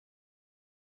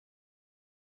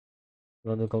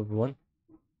Random cover one.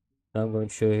 Now I'm going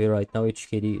to show you here right now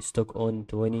HKD stock on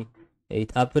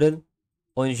 28 April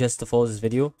on just to follow this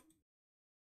video.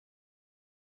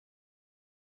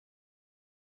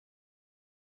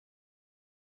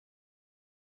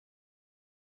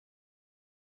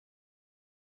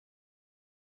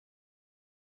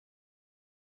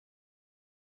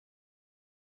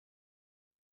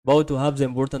 About to have the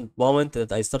important moment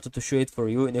that I started to show it for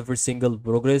you in every single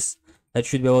progress that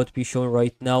should be about to be shown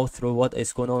right now through what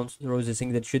is going on through the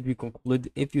thing that should be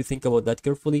concluded. If you think about that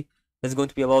carefully, that's going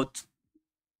to be about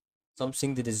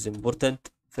something that is important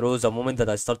through the moment that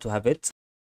I start to have it.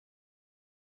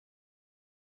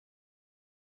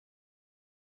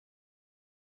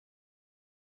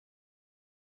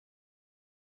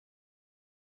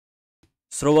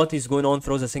 Through what is going on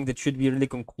through the thing that should be really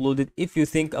concluded. If you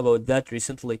think about that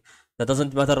recently, that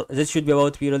doesn't matter. This should be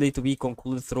about be really to be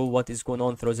concluded through what is going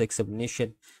on through the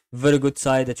explanation. Very good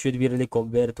side that should be really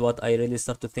compared to what I really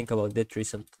start to think about that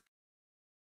recent.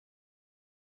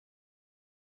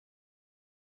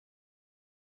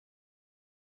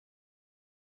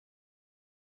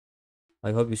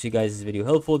 I hope you see guys this video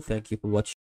helpful. Thank you for watching.